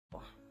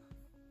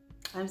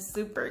I'm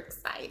super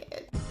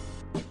excited.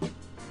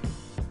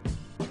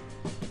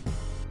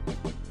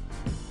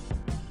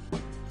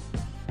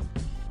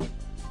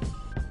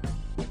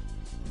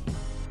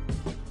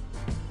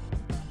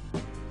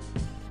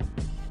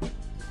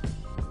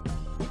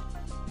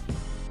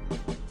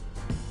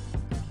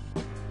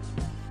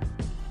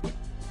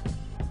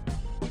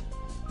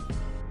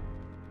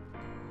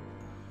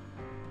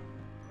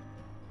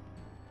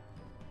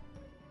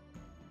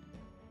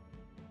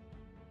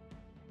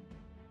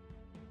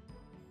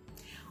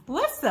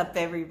 What's up,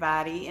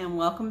 everybody, and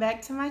welcome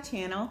back to my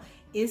channel.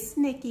 It's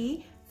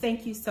Nikki.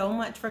 Thank you so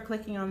much for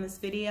clicking on this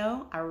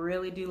video. I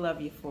really do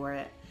love you for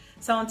it.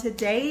 So on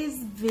today's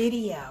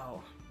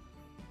video,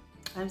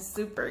 I'm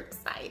super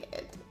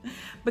excited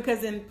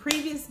because in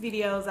previous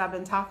videos I've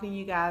been talking to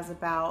you guys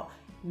about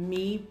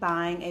me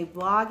buying a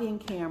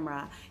vlogging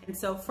camera. And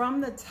so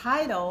from the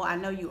title, I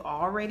know you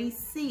already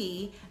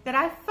see that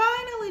I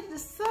finally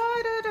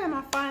decided and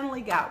I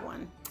finally got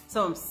one.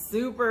 So I'm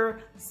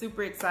super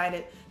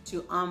excited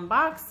to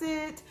unbox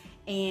it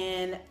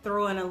and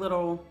throw in a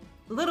little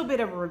bit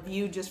of a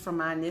review just from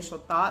my initial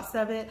thoughts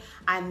of it.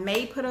 I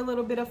may put a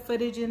little bit of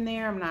footage in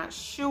there. I'm not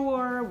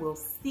sure. We'll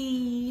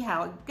see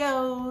how it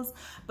goes.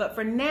 But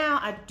for now,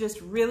 I just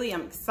really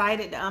am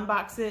excited to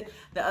unbox it.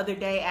 The other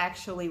day,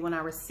 actually, when I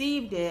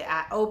received it,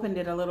 I opened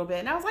it a little bit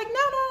and I was like,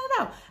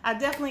 no. I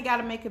definitely got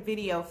to make a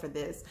video for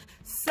this.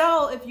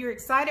 So if you're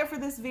excited for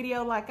this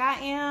video like I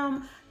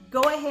am,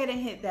 go ahead and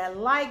hit that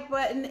like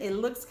button. It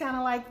looks kind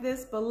of like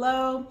this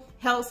below.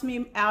 Helps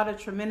me out a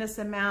tremendous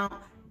amount.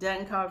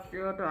 Doesn't cost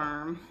you a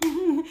dime.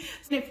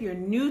 So if you're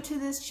new to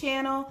this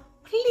channel,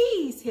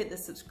 please hit the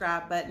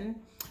subscribe button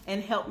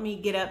and help me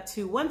get up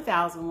to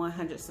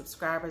 1,100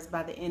 subscribers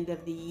by the end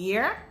of the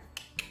year.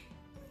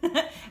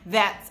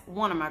 That's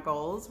one of my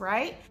goals,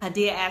 right? I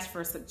did ask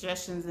for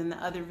suggestions in the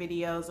other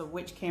videos of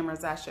which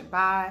cameras I should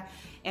buy.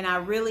 And I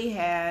really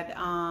had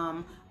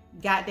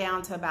got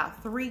down to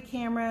about 3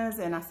 cameras,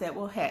 and I said,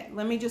 well, heck,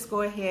 let me just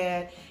go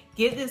ahead,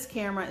 get this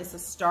camera. It's a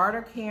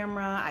starter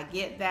camera. I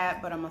get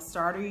that, but I'm a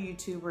starter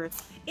YouTuber.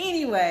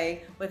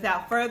 Anyway,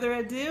 without further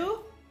ado,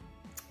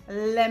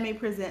 let me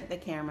present the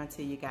camera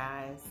to you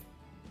guys.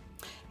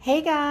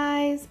 Hey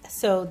guys,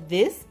 so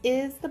this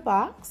is the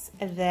box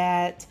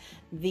that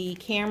the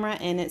camera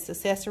and its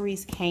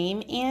accessories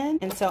came in.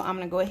 And so I'm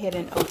gonna go ahead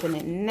and open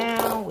it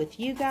now with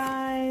you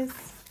guys.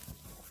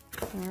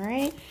 All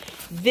right,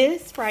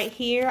 this right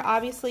here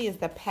obviously is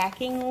the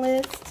packing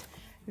list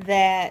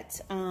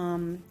that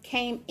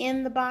came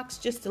in the box,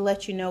 just to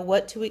let you know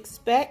what to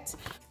expect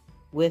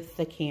with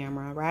the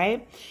camera,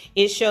 right?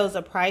 It shows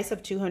a price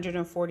of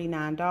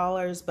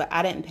 $249, but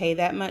I didn't pay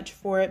that much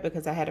for it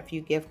because I had a few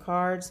gift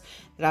cards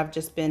that I've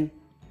just been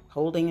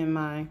holding in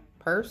my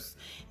purse.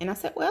 And I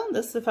said, well,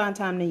 this is a fun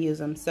time to use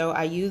them. So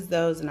I used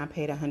those and I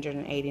paid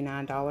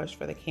 $189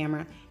 for the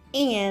camera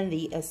and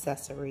the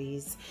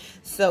accessories.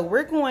 So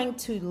we're going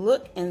to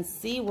look and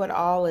see what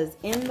all is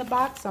in the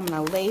box. I'm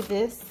going to lay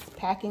this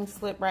packing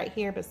slip right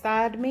here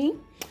beside me,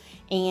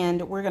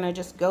 and we're going to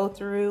just go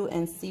through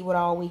and see what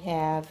all we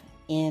have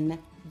in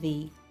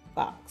the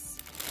box.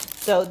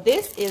 So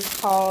this is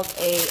called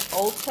a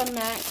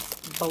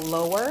Ultimax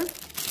blower,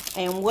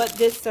 and what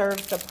this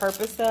serves the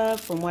purpose of,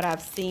 from what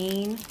I've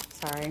seen,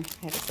 sorry,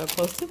 I had it so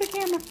close to the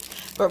camera,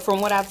 but from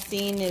what I've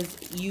seen is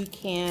you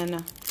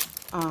can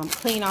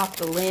clean off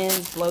the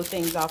lens, blow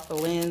things off the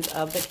lens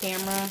of the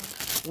camera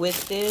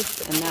with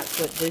this, and that's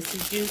what this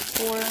is used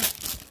for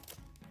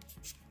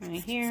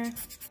right here.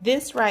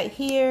 This right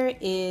here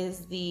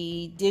is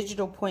the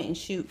digital point and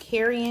shoot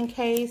carrying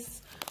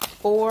case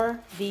for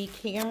the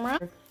camera.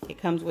 It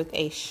comes with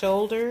a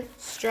shoulder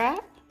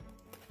strap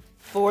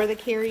for the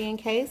carrying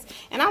case,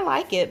 and I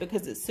like it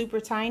because it's super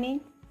tiny,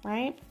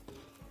 right?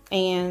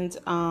 And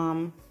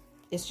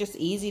it's just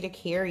easy to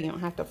carry. You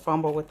don't have to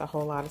fumble with a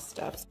whole lot of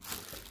stuff.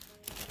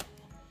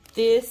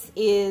 This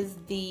is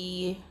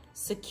the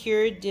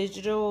secure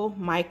digital,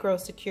 micro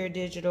secure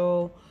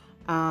digital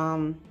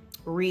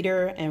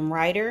reader and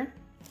writer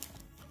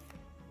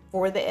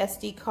for the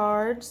SD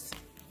cards.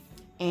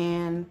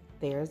 And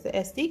there's the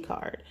SD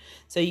card.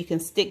 So you can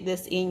stick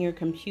this in your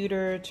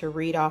computer to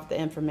read off the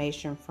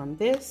information from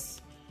this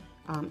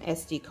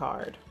SD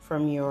card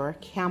from your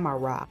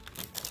camera.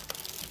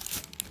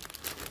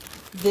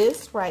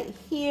 This right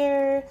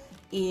here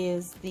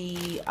is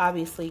the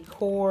obviously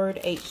cord,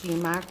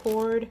 HDMI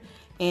cord,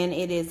 and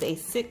it is a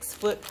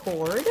 6-foot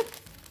cord.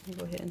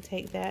 Go ahead and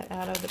take that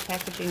out of the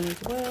packaging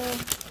as well.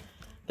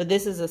 But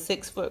this is a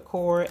 6-foot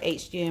cord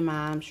HDMI.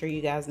 I'm sure you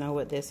guys know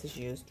what this is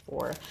used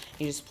for.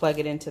 You just plug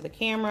it into the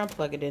camera,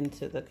 plug it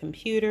into the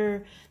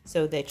computer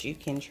so that you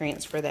can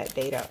transfer that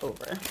data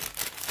over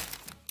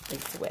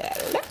as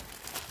well.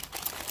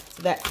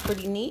 So that's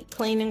pretty neat.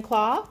 Cleaning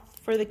cloth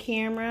for the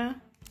camera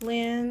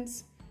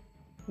lens.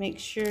 Make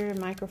sure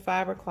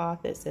microfiber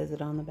cloth, it says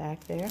it on the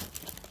back there.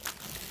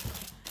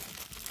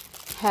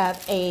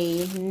 Have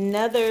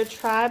another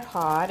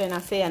tripod, and I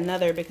say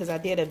another because I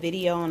did a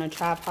video on a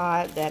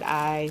tripod that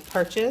I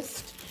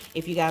purchased,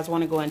 If you guys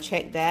want to go and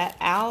check that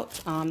out,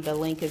 the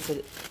link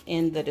is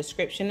in the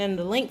description, and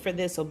the link for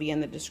this will be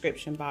in the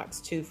description box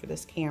too for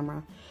this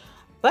camera.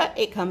 But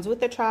it comes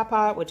with a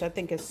tripod, which I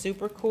think is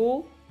super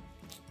cool.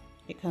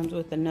 It comes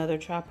with another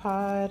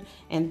tripod,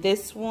 and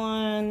this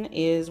one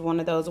is one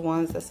of those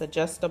ones that's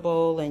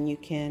adjustable, and you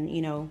can,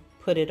 you know,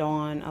 put it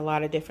on a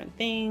lot of different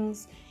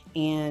things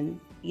and,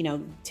 you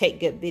know, take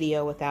good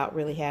video without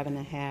really having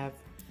to have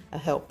a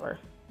helper,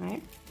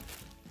 right?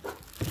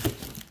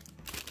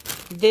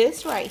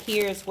 This right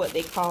here is what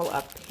they call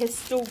a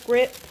pistol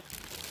grip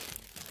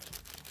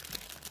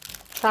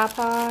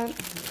tripod.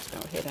 Let's go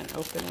ahead and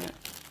open it.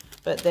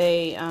 But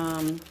they,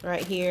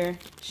 right here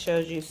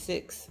shows you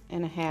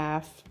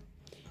 6.5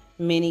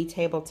 mini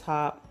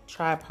tabletop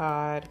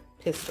tripod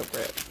pistol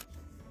grip.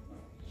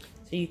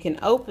 So you can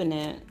open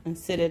it and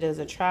sit it as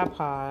a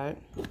tripod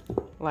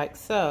like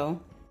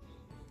so.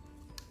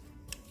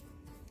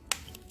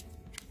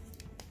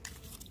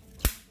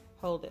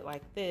 Hold it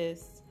like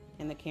this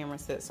and the camera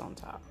sits on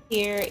top.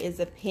 Here is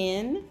a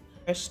pin,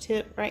 brush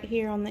tip right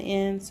here on the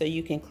end, so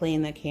you can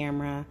clean the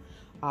camera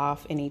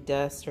off any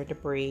dust or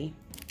debris.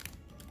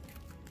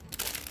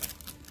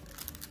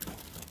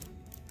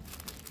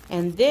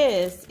 And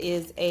this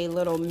is a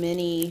little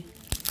mini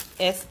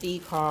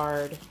SD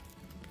card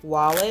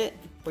wallet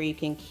where you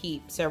can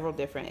keep several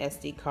different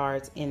SD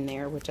cards in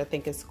there, which I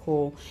think is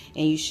cool.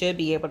 And you should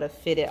be able to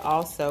fit it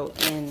also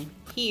in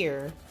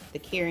here, the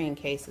carrying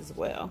case as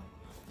well.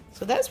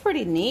 So that's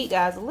pretty neat,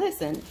 guys.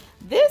 Listen,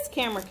 this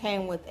camera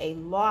came with a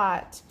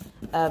lot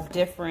of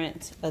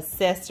different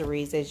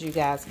accessories, as you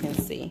guys can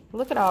see.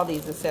 Look at all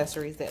these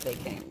accessories that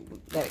it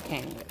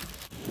came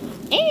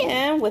with.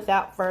 And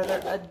without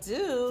further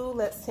ado,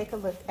 let's take a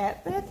look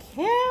at the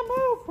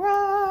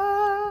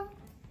camera,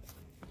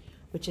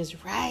 which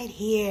is right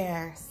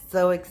here.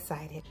 So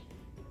excited.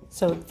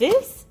 So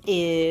this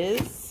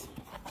is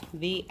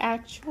the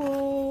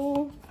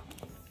actual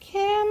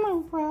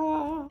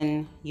camera.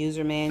 And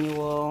user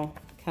manual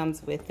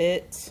comes with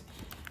it.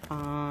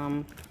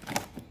 Power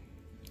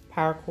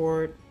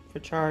cord for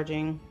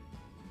charging.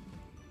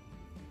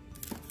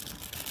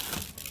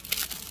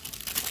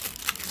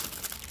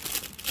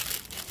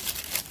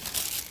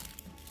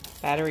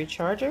 Battery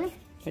charger,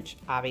 which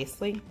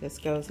obviously this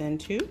goes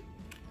into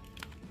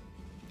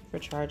for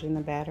charging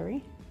the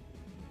battery.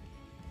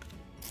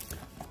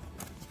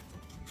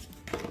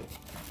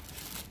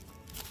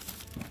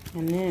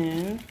 And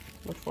then,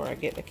 before I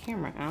get the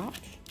camera out,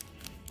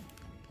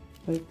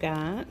 we've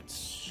got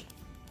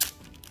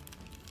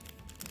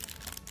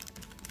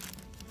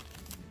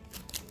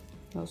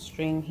a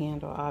string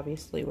handle,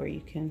 obviously, where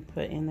you can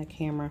put in the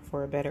camera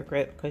for a better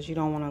grip, because you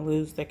don't want to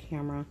lose the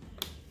camera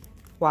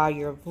while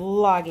you're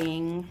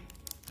vlogging.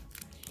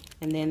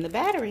 And then the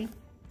battery.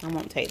 I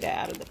won't take that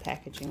out of the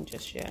packaging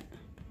just yet.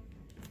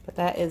 But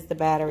that is the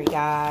battery,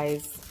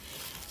 guys.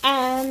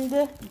 And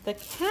the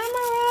camera.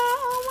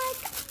 Oh my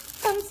God.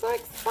 I'm so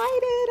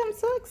excited. I'm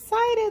so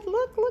excited.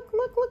 Look, look,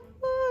 look, look,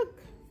 look.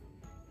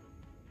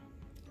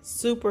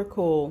 Super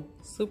cool.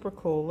 Super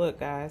cool. Look,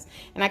 guys.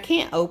 And I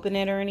can't open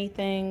it or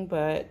anything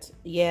but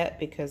yet,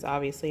 because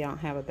obviously I don't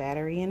have a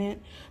battery in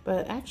it.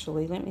 But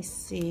actually, let me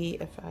see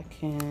if I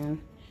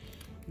can.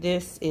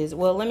 This is,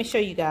 well, let me show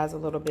you guys a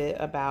little bit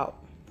about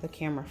the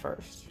camera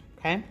first,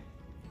 okay?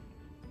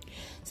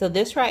 So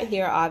this right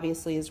here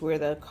obviously is where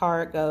the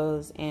card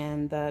goes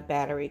and the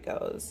battery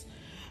goes.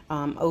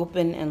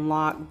 Open and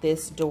lock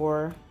this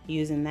door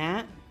using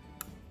that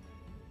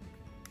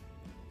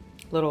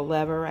little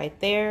lever right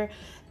there.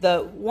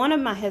 One of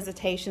my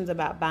hesitations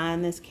about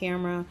buying this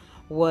camera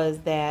was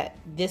that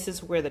this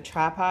is where the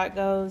tripod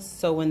goes.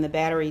 So when the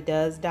battery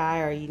does die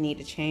or you need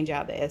to change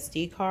out the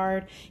SD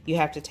card, you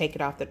have to take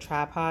it off the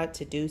tripod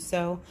to do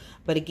so.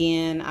 But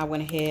again, I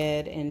went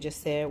ahead and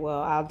just said,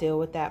 well, I'll deal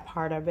with that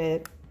part of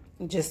it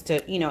just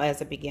to, you know, as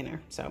a beginner.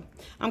 So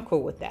I'm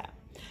cool with that.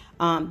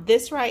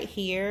 This right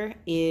here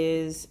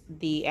is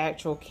the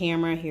actual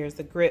camera. Here's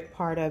the grip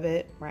part of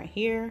it right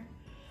here.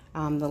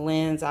 The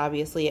lens,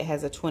 obviously, it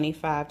has a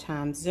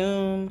 25x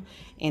zoom,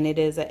 and it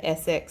is a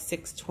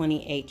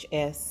SX620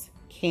 HS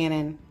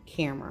Canon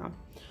camera.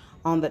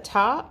 On the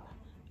top,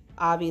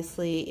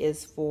 obviously,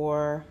 is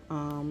for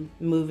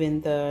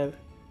moving the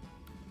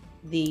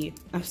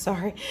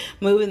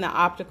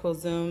optical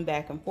zoom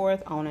back and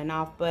forth, on and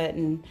off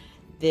button.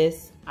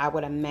 This, I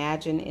would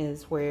imagine,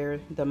 is where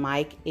the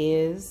mic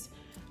is.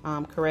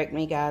 Correct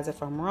me, guys,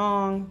 if I'm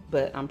wrong,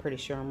 but I'm pretty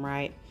sure I'm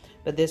right.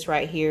 But this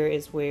right here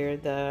is where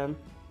the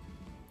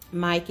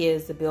mic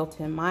is, the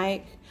built-in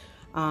mic.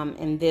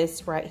 And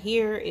this right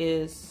here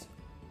is,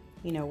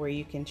 you know, where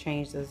you can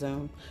change the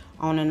zoom.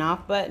 On and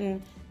off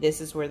button, this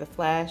is where the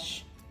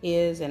flash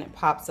is, and it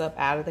pops up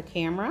out of the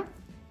camera.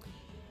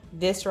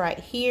 This right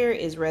here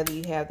is whether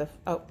you have the,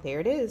 oh, there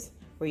it is,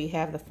 where you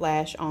have the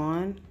flash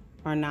on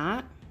or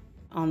not.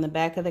 On the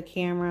back of the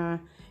camera,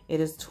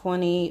 it is full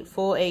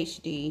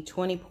HD,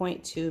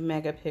 20.2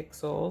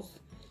 megapixels.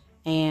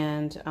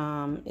 And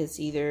it's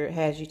either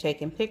has you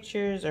taking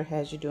pictures or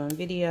has you doing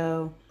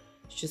video.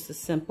 It's just a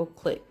simple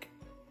click.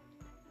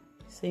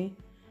 See?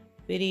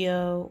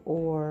 video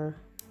or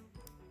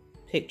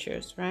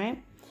pictures, right?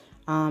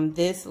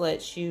 This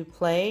lets you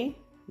play.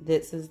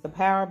 This is the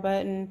power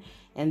button,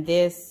 and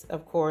this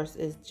of course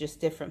is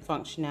just different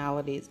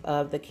functionalities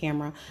of the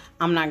camera.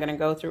 I'm not going to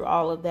go through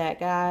all of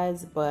that,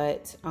 guys,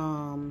 but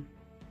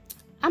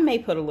I may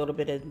put a little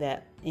bit of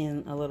that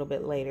in a little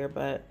bit later,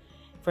 but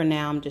for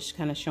now I'm just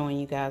kind of showing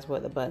you guys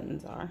what the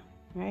buttons are,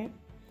 right?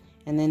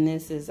 And then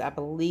this is, I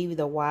believe,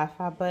 the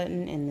Wi-Fi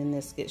button, and then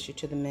this gets you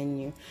to the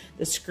menu.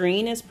 The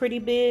screen is pretty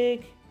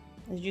big,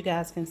 as you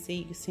guys can see.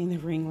 You can see the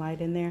ring light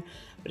in there,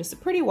 but it's a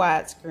pretty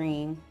wide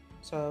screen,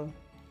 so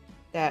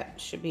that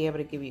should be able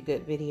to give you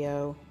good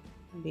video,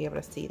 be able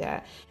to see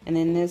that. And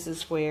then this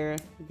is where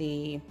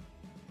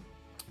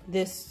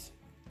this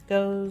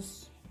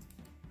goes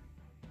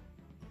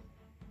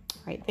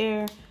right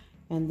there,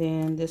 and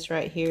then this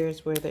right here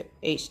is where the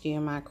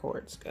HDMI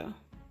cords go,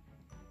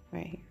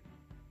 right here.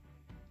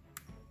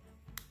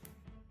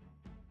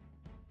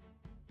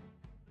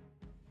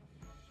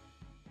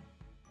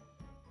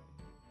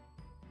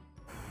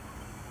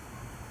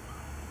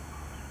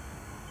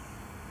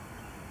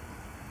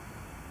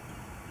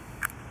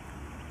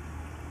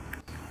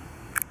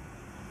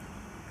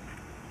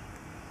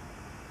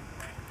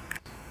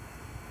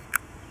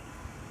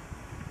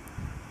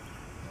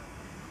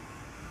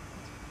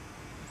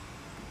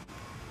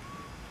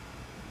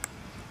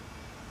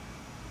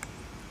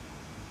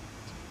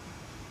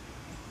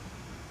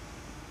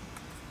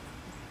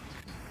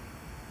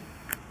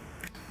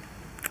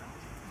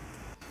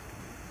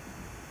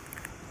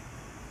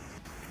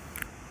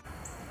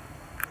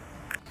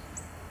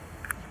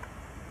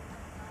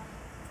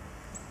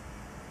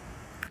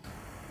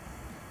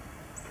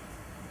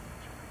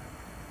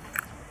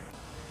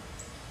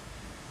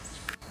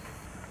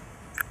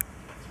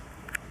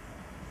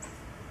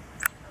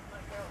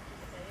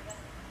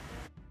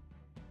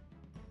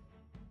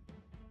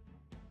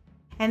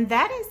 And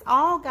that is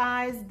all,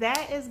 guys.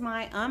 That is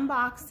my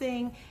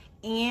unboxing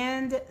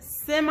and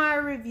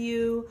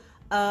semi-review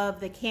of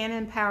the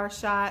Canon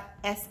PowerShot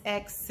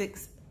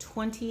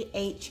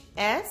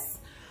SX620HS.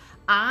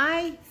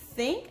 I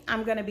think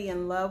I'm gonna be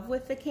in love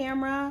with the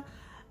camera,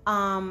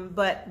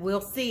 but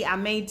we'll see. I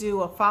may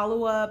do a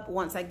follow-up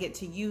once I get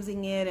to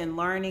using it and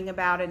learning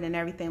about it and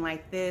everything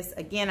like this.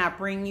 Again, I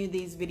bring you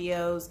these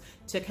videos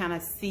to kind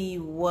of see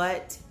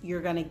what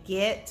you're gonna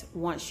get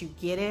once you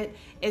get it,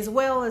 as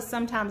well as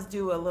sometimes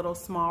do a little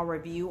small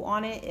review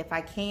on it if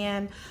I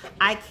can.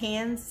 I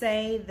can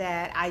say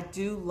that I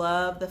do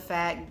love the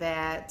fact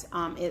that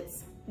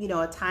it's, you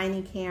know, a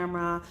tiny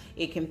camera.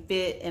 It can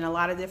fit in a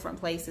lot of different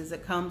places.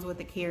 It comes with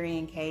a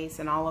carrying case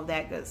and all of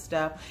that good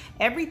stuff.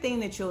 Everything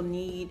that you'll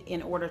need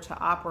in order to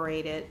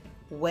operate it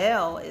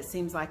well, it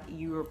seems like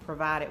you were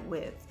provided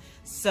with.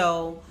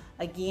 So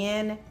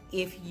again,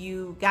 if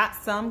you got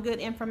some good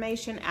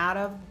information out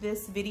of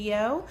this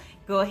video,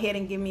 go ahead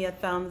and give me a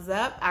thumbs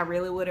up. I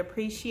really would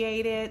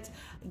appreciate it.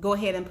 Go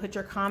ahead and put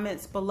your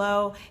comments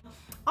below.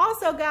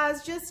 Also,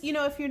 guys, just, you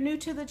know, if you're new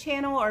to the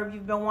channel or if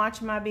you've been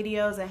watching my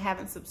videos and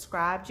haven't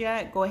subscribed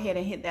yet, go ahead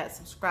and hit that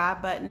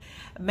subscribe button.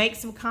 Make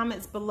some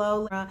comments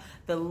below.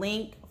 The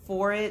link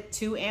for it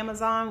to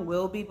Amazon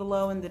will be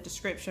below in the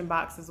description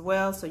box as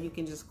well, so you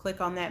can just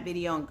click on that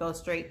video and go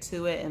straight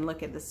to it and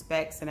look at the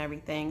specs and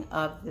everything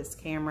of this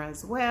camera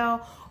as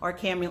well, or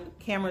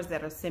cameras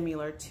that are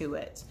similar to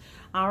it.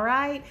 All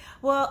right,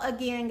 well,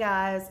 again,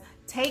 guys,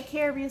 take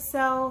care of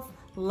yourself,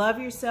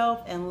 love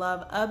yourself, and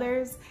love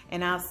others,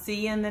 and I'll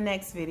see you in the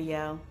next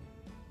video.